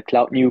example, a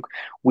Cloud Nuke,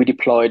 we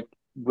deployed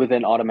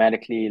within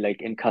automatically,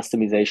 like in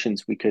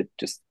customizations, we could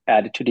just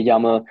add it to the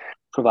YAML,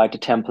 provide the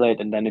template,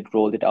 and then it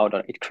rolled it out.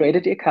 It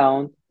created the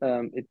account,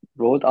 it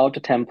rolled out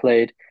the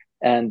template,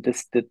 and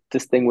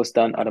this thing was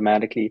done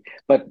automatically.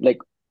 But like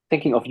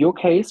thinking of your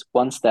case,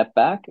 one step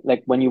back,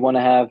 like when you want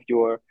to have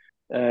your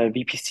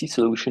VPC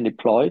solution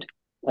deployed,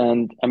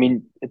 and I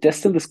mean, there's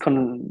still this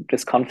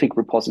config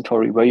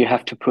repository where you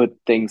have to put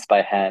things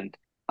by hand.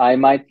 I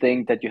might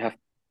think that you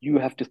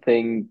have to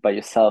think by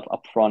yourself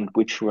upfront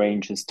which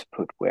ranges to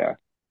put where.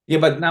 Yeah,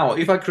 but now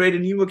if I create a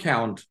new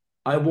account,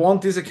 I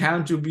want this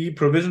account to be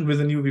provisioned with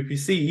a new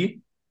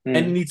VPC and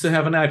it Mm. needs to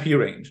have an IP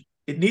range.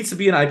 It needs to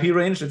be an IP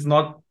range that's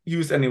not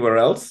used anywhere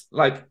else,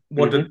 like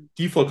what the Hmm.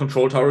 default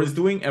control tower is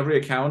doing. Every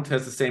account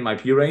has the same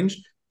IP range.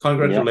 Yeah.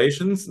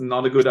 Congratulations,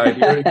 not a good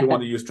idea if you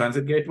want to use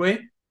Transit Gateway.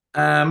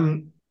 Um,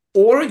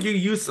 or you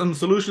use some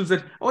solutions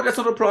that, oh, that's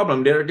not a problem.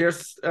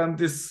 There's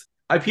this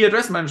IP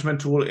address management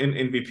tool in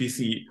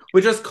VPC,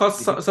 which just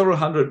costs Hmm. several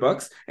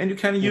 $100, and you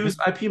can use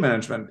Hmm. IP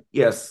management.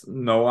 Yes,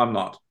 no, I'm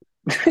not.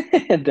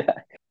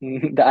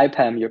 The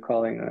IPAM you're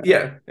calling.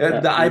 Yeah, Yeah.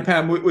 the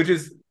IPAM, which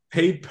is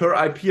paid per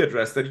IP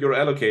address that you're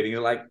allocating.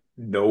 You're like,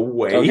 no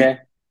way. Okay.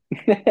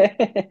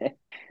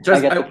 I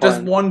get I the just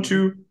point. want Hmm. to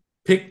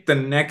pick the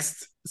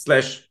next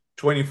slash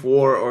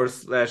 24 or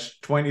slash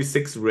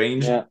 26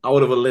 range Yeah.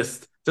 out of a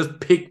list. Just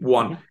pick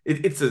one. Hmm.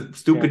 It's a Got it.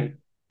 stupid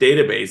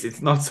database.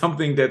 It's not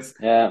something that's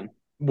Yeah.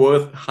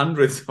 worth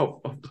hundreds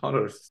of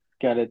dollars.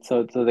 Got it.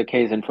 So the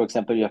case, and for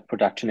example, you have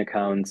production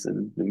accounts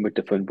and with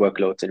different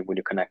workloads, and when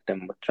you connect them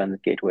with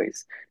transit gateways,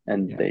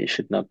 and Yeah, they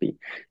should not be.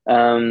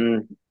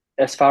 Um,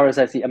 as far as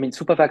I see, I mean,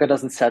 Superwerker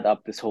doesn't set up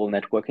this whole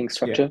networking yeah,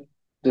 structure.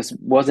 This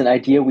was an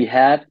idea we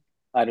had.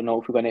 I don't know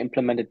if we're going to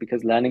implement it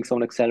because Landing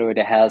Zone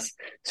Accelerator has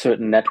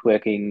certain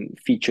networking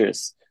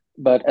features.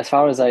 But as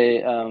far as I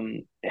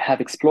have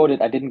explored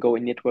it, I didn't go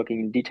in networking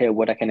in detail.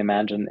 What I can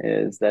imagine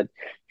is that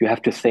you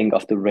have to think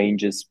of the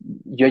ranges.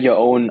 You're your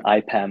own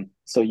IPAM,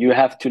 so you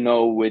have to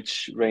know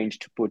which range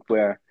to put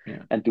where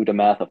yeah. and do the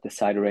math of the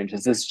side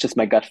ranges. This is just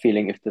my gut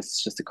feeling if this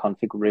is just a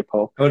config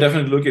repo. I'll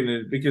definitely look in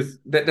it because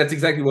that's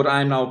exactly what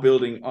I'm now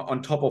building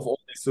on top of all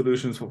these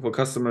solutions for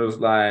customers.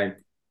 Like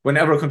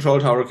whenever a control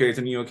tower creates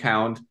a new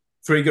account,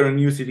 trigger a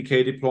new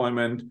CDK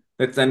deployment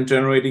that's then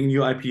generating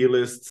new IP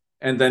lists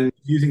and then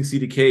using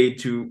CDK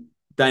to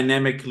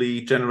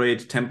dynamically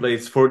generate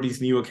templates for these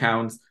new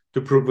accounts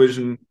to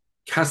provision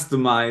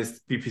customized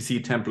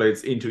VPC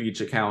templates into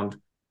each account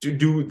to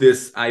do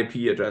this IP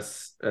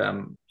address.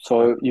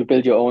 So you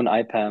build your own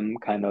IPAM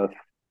kind of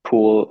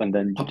pool and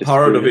then you Part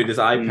distribute of it. it is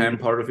IPAM,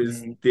 Mm, part of it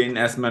is mm,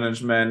 DNS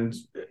management,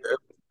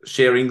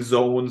 sharing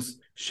zones,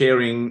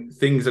 sharing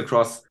things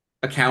across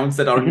accounts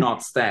that are mhm.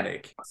 not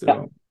static. Yeah.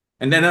 So,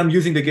 and then I'm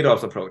using the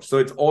GitOps approach. So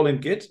it's all in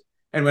Git.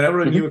 And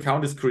whenever a new Hmm.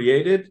 account is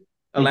created,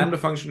 a Hmm. Lambda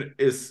function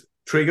is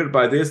triggered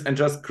by this and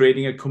just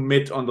creating a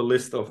commit on the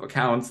list of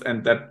accounts,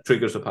 and that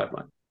triggers a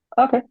pipeline.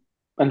 Okay.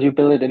 And you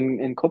build it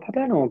in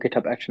CodePipeline or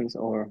GitHub Actions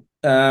or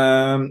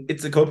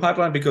It's a code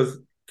pipeline because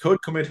Code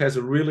Commit has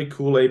a really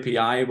cool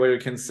API where you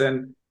can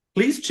send,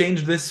 please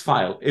change this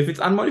file. If it's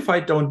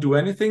unmodified, don't do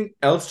anything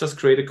else, just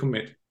create a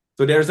commit.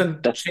 So there's a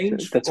that's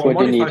change that's or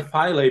what you modify need.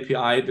 file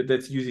API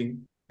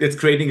that's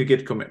creating a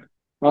Git commit.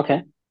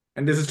 Okay.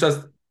 And this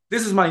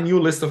is my new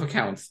list of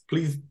accounts.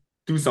 Please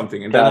do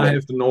something. And then Got I it.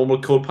 have the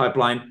normal code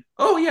pipeline.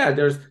 Oh yeah,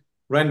 there's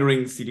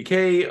rendering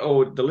CDK.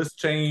 Oh, the list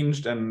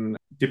changed and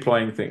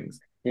deploying things.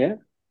 Yeah,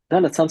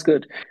 no, that sounds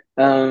good.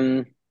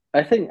 Um,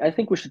 I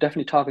think we should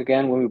definitely talk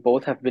again when we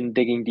both have been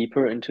digging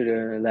deeper into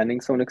the landing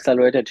zone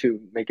accelerator to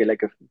make it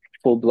like a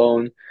full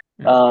blown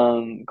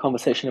Yeah.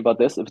 conversation about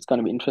this. If it's going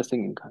to be interesting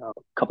in a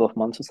couple of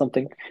months or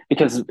something,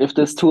 because if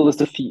this tool is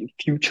the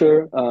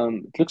future,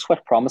 it looks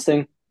quite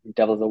promising.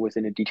 Devil's always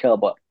in the detail,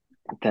 but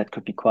that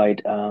could be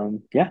quite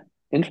yeah,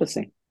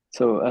 interesting.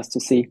 So as to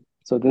see.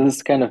 So this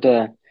is kind of the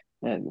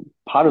uh,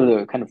 part of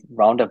the kind of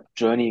roundup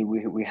journey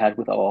we had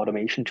with our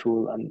automation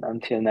tool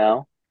until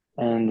now.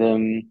 And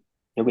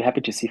yeah, we're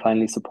happy to see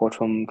finally support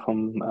from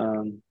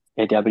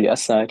AWS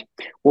side.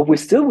 What we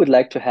still would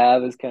like to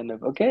have is kind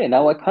of, okay,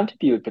 now I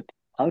contribute, but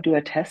how do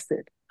I test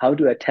it? How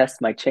do I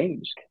test my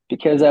change?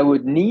 Because I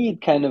would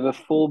need kind of a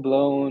full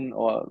blown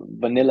or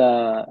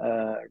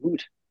vanilla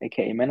root,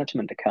 aka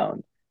management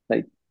account.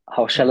 Like,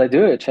 how shall Yeah. I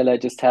do it? Shall I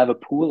just have a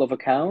pool of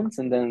accounts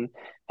and then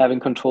having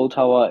control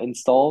tower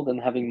installed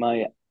and having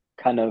my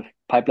kind of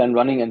pipeline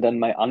running and then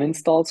my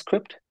uninstall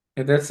script?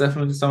 And that's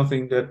definitely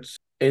something that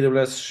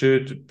AWS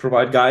should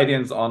provide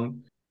guidance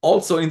on,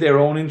 also in their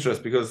own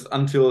interest, because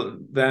until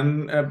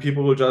then,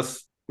 people will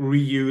just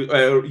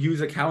reuse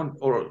use account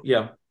or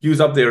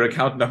use up their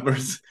account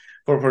numbers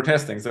for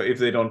testing. So if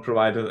they don't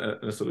provide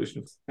a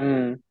solution,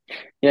 Mm.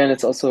 Yeah, and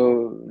it's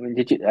also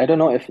did you I don't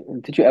know if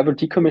did you ever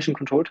decommission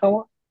control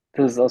tower?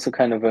 This is also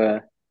kind of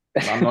a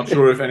I'm not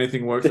sure if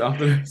anything works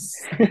after this.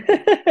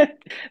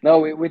 no,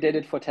 we did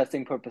it for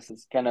testing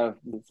purposes. Kind of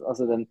it's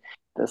also then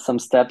there's some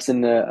steps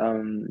in the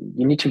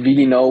you need to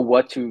really know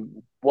what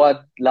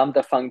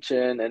Lambda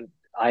function and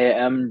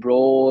IAM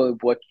role,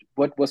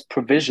 what was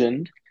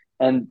provisioned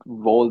and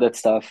roll that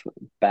stuff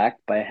back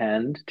by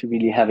hand to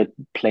really have it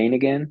plain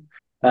again.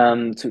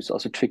 So it's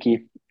also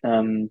tricky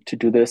to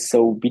do this.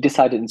 So we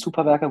decided in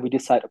Superwerker, we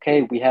decide,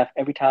 okay, we have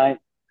every time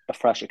a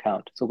fresh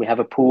account. So we have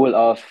a pool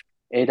of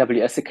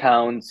AWS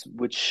accounts,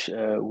 which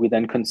we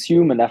then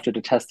consume. And after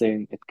the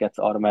testing, it gets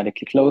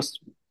automatically closed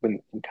in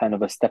kind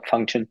of a step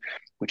function,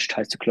 which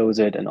tries to close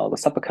it and all the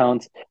sub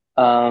accounts.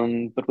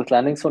 But with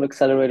Landing Zone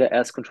Accelerator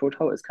as control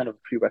tower is kind of a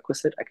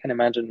prerequisite. I can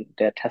imagine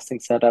their testing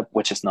setup,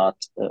 which is not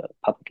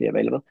publicly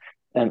available,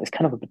 is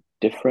kind of a bit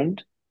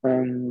different.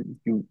 you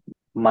you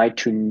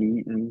might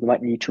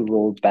need to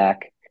roll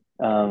back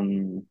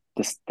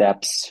the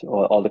steps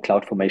or all the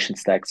cloud formation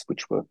stacks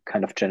which were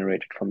kind of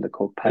generated from the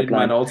code But it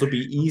might pipeline. also be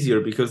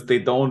easier because they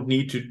don't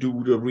need to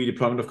do the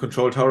redeployment of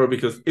control tower,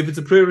 because if it's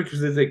a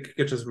prerequisite, they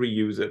can just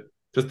reuse it.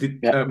 Just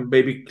Yeah.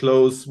 maybe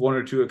close one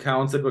or two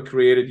accounts that were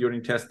created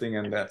during testing,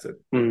 and that's it.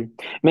 Mm.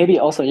 Maybe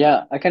also,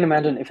 yeah, I can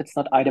imagine if it's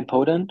not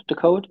idempotent, the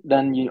code,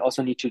 then you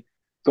also need to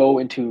go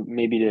into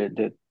maybe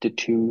the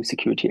two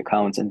security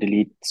accounts and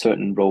delete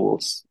certain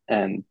roles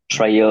and Yeah.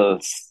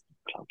 trails.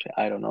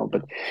 I don't know, Yeah.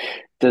 but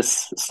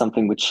this is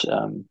something which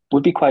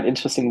would be quite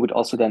interesting, would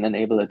also then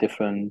enable a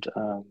different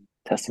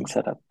testing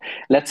setup.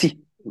 Let's see.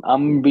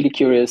 I'm really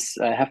curious.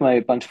 I have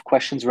my bunch of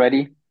questions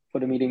ready for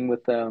the meeting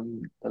with the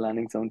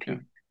landing zone Yeah.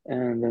 team.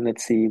 And then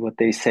let's see what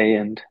they say,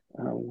 and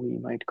we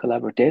might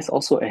collaborate. There's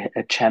also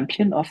a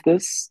champion of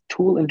this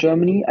tool in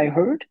Germany, I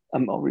heard.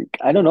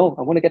 I don't know.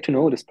 I want to get to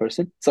know this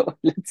person. So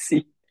let's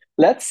see.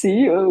 Let's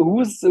see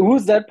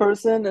who's that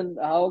person, and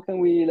how can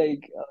we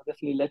like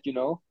definitely let you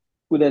know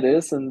who that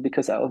is. And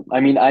because I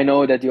mean, I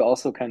know that you're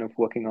also kind of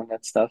working on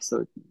that stuff,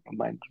 so it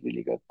might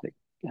really good. Like,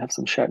 have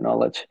some shared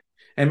knowledge.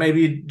 And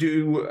maybe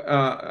do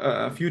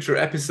a future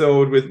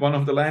episode with one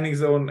of the landing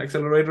zone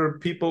accelerator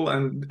people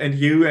and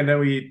you, and then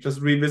we just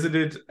revisit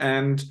it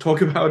and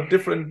talk about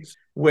different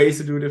ways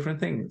to do different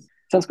things.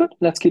 Sounds good.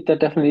 Let's keep that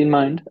definitely in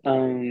mind.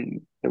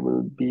 There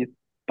will be a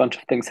bunch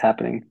of things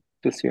happening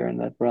this year in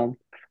that realm.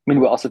 I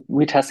mean,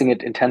 we're testing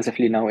it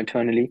intensively now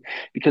internally,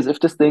 because if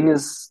this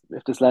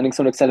landing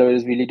zone accelerator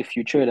is really the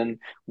future, then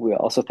we're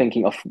also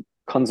thinking of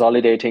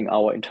consolidating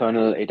our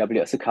internal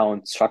AWS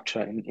account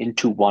structure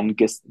into one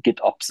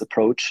GitOps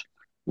approach.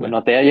 We're Yeah.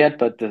 not there yet,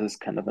 but this is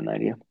kind of an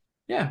idea.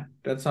 Yeah,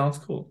 that sounds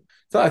cool.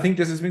 So I think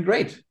this has been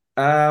great.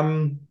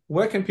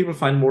 Where can people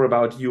find more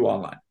about you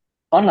online?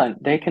 Online,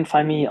 they can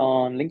find me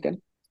on LinkedIn,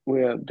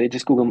 where they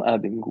just Google.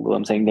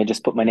 I'm saying they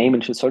just put my name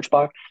into the search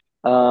bar.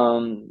 I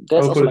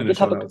There's will also put it my in the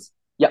show GitHub. notes.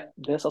 Yeah,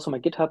 there's also my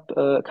GitHub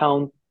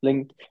account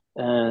linked.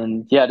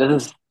 And yeah,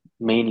 this is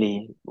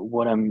mainly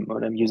what I'm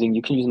using.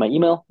 You can use my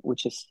email,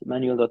 which is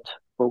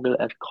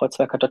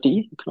manuel.vogel@kreuzwerker.de.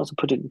 You can also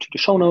put it into the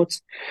show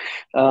notes.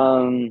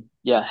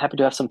 Yeah, happy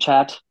to have some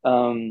chat.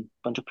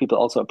 Bunch of people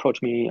also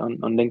approach me on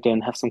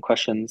LinkedIn, have some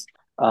questions,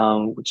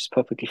 which is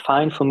perfectly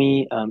fine for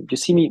me. You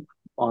see me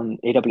on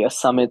AWS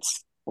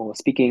summits or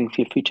speaking,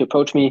 feel free to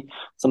approach me.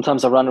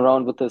 Sometimes I run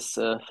around with this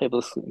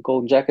fabulous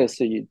golden jacket,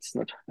 so it's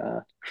not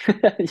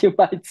you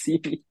might see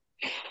me.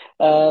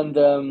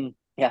 And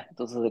yeah,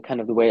 those are the kind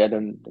of the way. I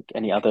don't like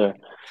any other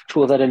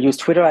tools I don't use.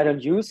 Twitter I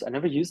don't use. I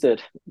never used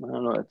it. I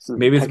don't know. It's a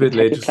Maybe it's a bit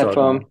late techie to start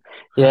platform.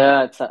 now.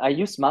 Yeah, I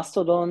use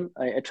Mastodon.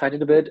 I tried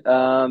it a bit,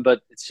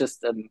 but it's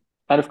just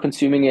kind of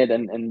consuming it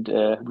and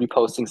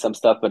reposting some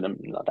stuff, but I'm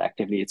not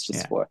actively. It's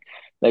just Yeah, for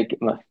like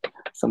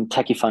some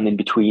techie fun in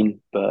between.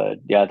 But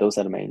yeah, those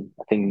are the main.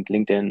 I think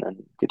LinkedIn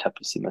and GitHub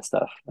to see my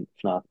stuff, and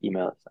if not,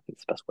 email. I think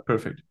it's the best way.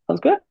 perfect. Sounds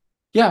good.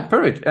 Yeah,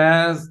 perfect.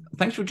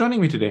 Thanks for joining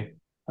me today.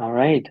 All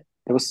right.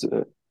 That was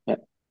yeah.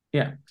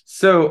 Yeah.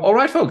 So, all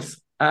right,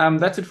 folks.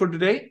 That's it for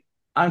today.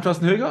 I'm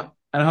Thorsten Hilger,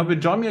 and I hope you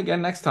join me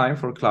again next time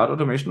for Cloud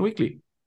Automation Weekly.